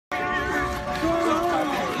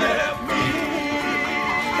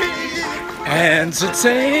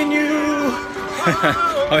entertain you.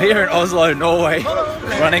 I'm here in Oslo, Norway,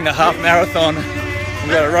 running a half marathon.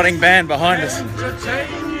 We've got a running band behind us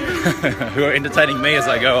who are entertaining me as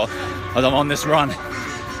I go, as I'm on this run.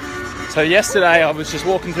 So yesterday I was just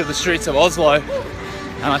walking through the streets of Oslo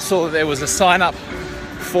and I saw that there was a sign up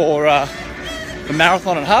for the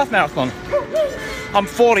marathon and half marathon. I'm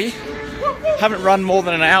 40, haven't run more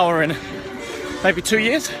than an hour in maybe 2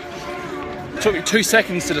 years. It took me 2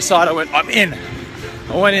 seconds to decide. I'm in.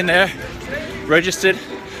 I went in there, registered,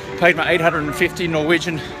 paid my 850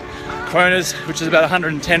 Norwegian kroners, which is about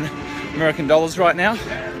 110 American dollars right now,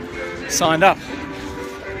 signed up.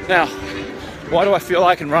 Now, why do I feel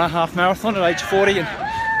I can run a half marathon at age 40 and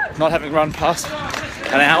not having run past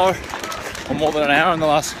an hour or more than an hour in the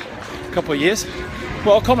last couple of years?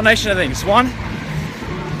 Well, a combination of things. One,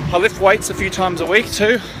 I lift weights a few times a week.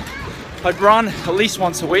 Two, I'd run at least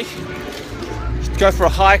once a week, go for a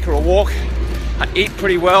hike or a walk. I eat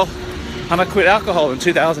pretty well, and I quit alcohol in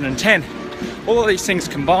 2010. All of these things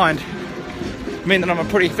combined mean that I'm a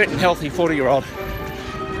pretty fit and healthy 40-year-old,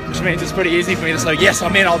 which means it's pretty easy for me to say, yes,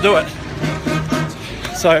 I'm in, I'll do it.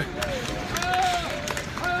 So,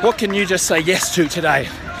 what can you just say yes to today?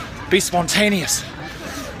 Be spontaneous.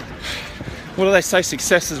 What do they say?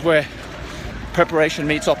 Success is where preparation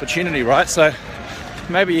meets opportunity, right? So,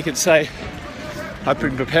 maybe you could say, I've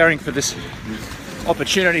been preparing for this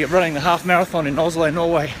opportunity of running the half marathon in Oslo,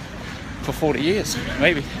 Norway for 40 years,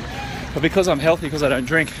 maybe. But because I'm healthy, because I don't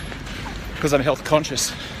drink, because I'm health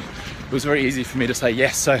conscious, it was very easy for me to say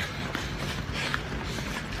yes. So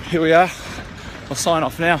here we are. I'll sign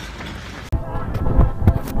off now.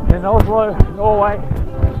 In Oslo, Norway.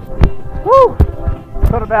 Woo!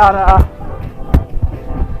 Got about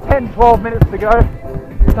 10-12 minutes to go.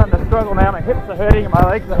 Starting to struggle now. My hips are hurting and my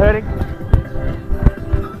legs are hurting.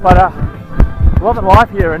 But loving life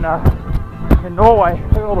here in Norway.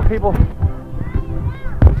 Look at all the people.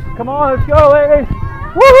 Come on, let's go, ladies!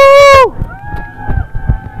 Woohoo!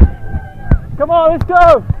 Come on, let's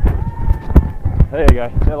go! There you go,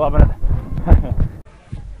 they're loving it.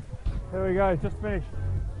 Here we go, just finished.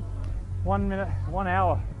 1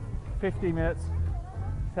 hour, 50 minutes,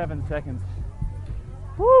 7 seconds.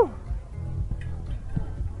 Woo!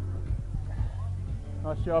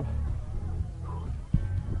 Nice job.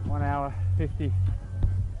 1 hour,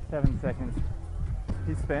 57 seconds.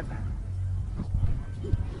 He's spent.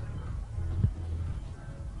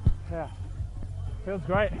 Yeah, feels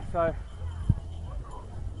great. So,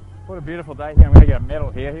 what a beautiful day here. I'm going to get a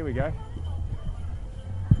medal here. Here we go.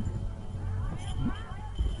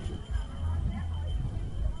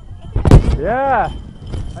 Yeah,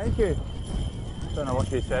 thank you. Don't know what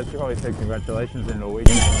she says. She probably said congratulations in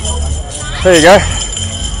Norwegian. There you go.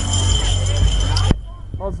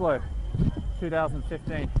 Oslo,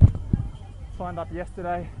 2015. Signed up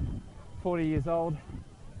yesterday, 40 years old.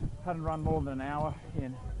 Hadn't run more than an hour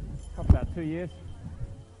in about 2 years.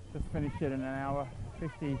 Just finished it in 1 hour,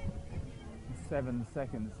 57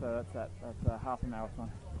 seconds. So that's a half a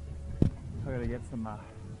marathon. I gotta get some,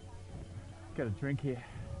 get a drink here,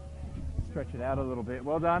 stretch it out a little bit.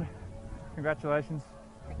 Well done. Congratulations.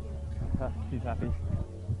 She's happy.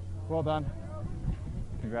 Well done.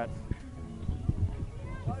 Congrats.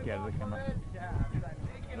 She's scared of the camera.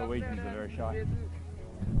 Norwegians are very shy.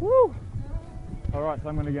 Woo! Alright, so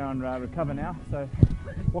I'm going to go and recover now. So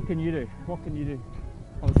what can you do? What can you do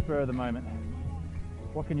on the spur of the moment?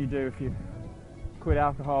 What can you do if you quit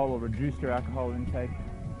alcohol or reduce your alcohol intake?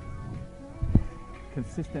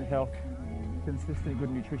 Consistent health, consistent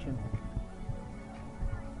good nutrition.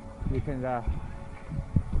 You can,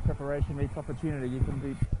 preparation meets opportunity. You can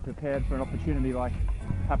be prepared for an opportunity like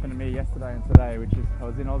happened to me yesterday and today, which is I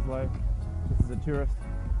was in Oslo, just as a tourist,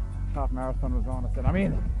 half marathon was on. I said, I'm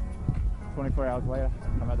in. 24 hours later,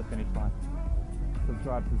 I'm at the finish line.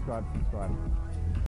 Subscribe, subscribe, subscribe.